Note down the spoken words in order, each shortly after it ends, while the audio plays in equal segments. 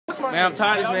Man, I'm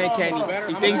tired of this man Kenny.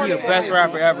 He thinks he's the best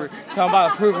rapper ever. Talking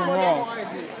about to prove him wrong.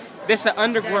 This is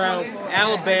underground,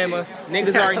 Alabama.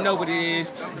 Niggas already know what it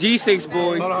is. G6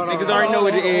 boys. Niggas already know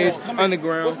what it is.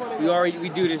 Underground. We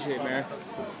do this shit, man.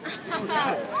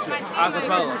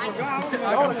 Acapella.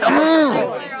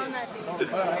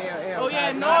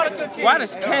 Why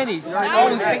does Kenny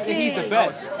always think that he's the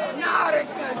best?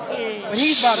 But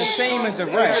he's about the same as the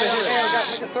rest.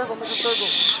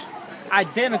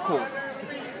 Identical.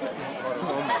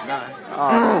 Oh my God.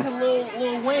 It's a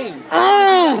Lil Wayne.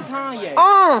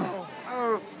 Kanye.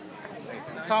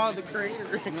 Tyler the Creator.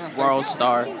 World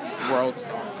star.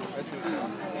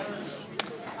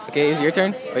 Okay, is it your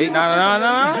turn? Wait. No.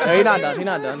 No, he's not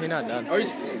done. Are you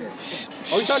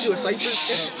trying to do a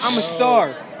cipher? I'm a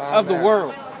star of the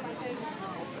world.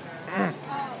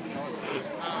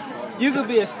 You could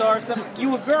be a star.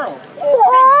 You a girl.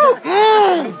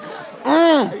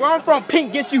 Where I'm from,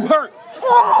 pink gets you hurt.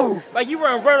 Like you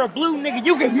wearing red or blue, nigga,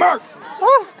 you get murked.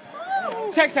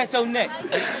 Text at your neck.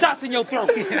 Shots in your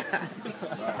throat.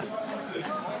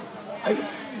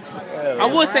 I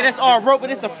would say that's all rope,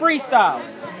 but it's a freestyle.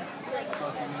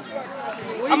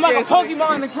 I'm like a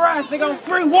Pokemon in the grass, nigga. I'm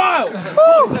free wild.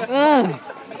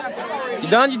 You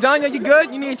done? Yeah, you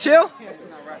good? You need to chill?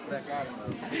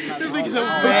 This nigga's a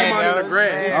Pokemon in the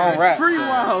grass. I don't rap. Free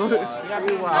wild.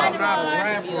 I'm not a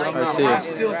rapper. Let's see it. I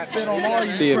still spit on all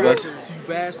you See it, rappers, bus. you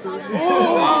bastards.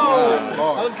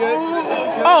 That was good.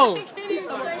 Oh,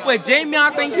 wait, Jamie,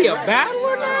 I think he a bad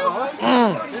one now?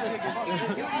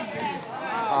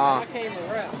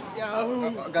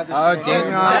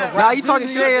 Jamie. Nah, you talking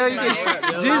shit, yeah. You get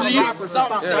Jizzy.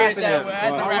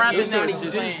 I'm rapping now.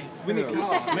 We need to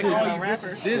make all you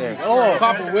bitches dizzy.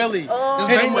 Papa Willie. Just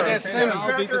hit him with that semi.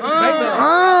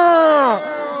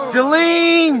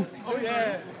 Jolene!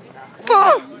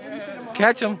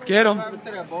 Catch him, get him.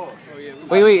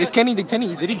 Wait, is Kenny?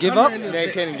 Did he give up? Yeah,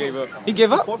 Kenny gave up. He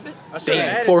gave up?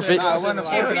 Damn, forfeit.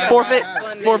 Forfeit.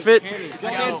 I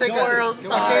can't take the L.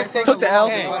 Took the L.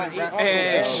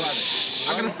 Hey.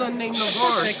 I got a son named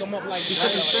Navar. Take him up like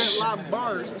he lot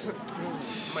bars.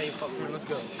 Let's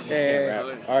go. Yeah.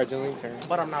 Alright, Jolene, turn.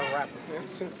 But I'm not a rapper.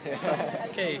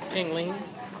 Okay, King Lean.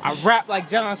 I rap like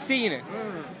John Cena.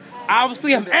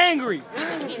 Obviously, I'm angry.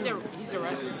 He's a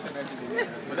wrestler.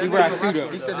 He raps too, though.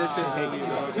 He said that shit.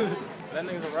 That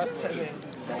nigga's a wrestler.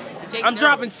 I'm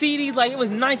dropping CDs like it was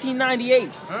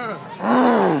 1998.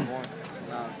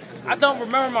 I don't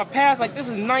remember my past like this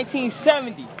was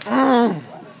 1970.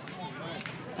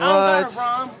 I don't got a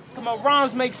rhyme. Cause my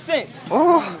rhymes make sense.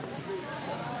 But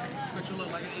you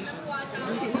look like an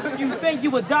Asian. You think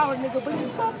you a dollar nigga, but you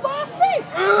about 5 cents.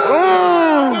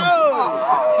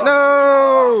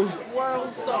 No!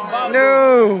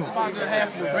 I'm about to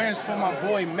have revenge for my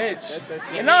boy Mitch.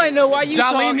 And I didn't know why you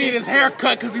Jolene talking. need his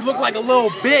haircut because he looked like a little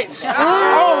bitch.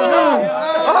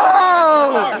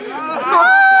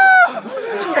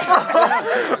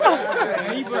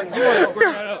 You want to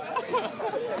square that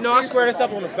up? No, I square this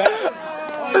up on the back.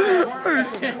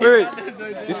 Wait.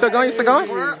 You still going?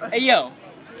 Hey, yo.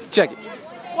 Check it.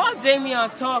 Why Jamie on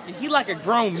talking? He like a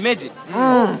grown midget.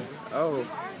 Oh.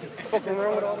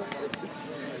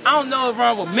 I don't know what's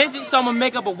wrong with midget, so I'm gonna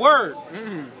make up a word.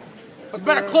 You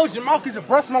better close your mouth because your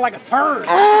breath smell like a turd. You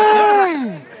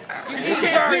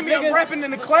can't see me, I'm rapping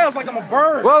in the clouds like I'm a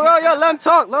bird. Whoa, yo, let him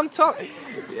talk.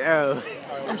 Yo.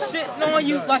 I'm sitting on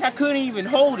you like I couldn't even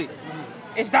hold it.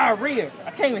 It's diarrhea.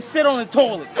 I can't even sit on the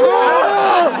toilet.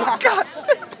 Oh, God.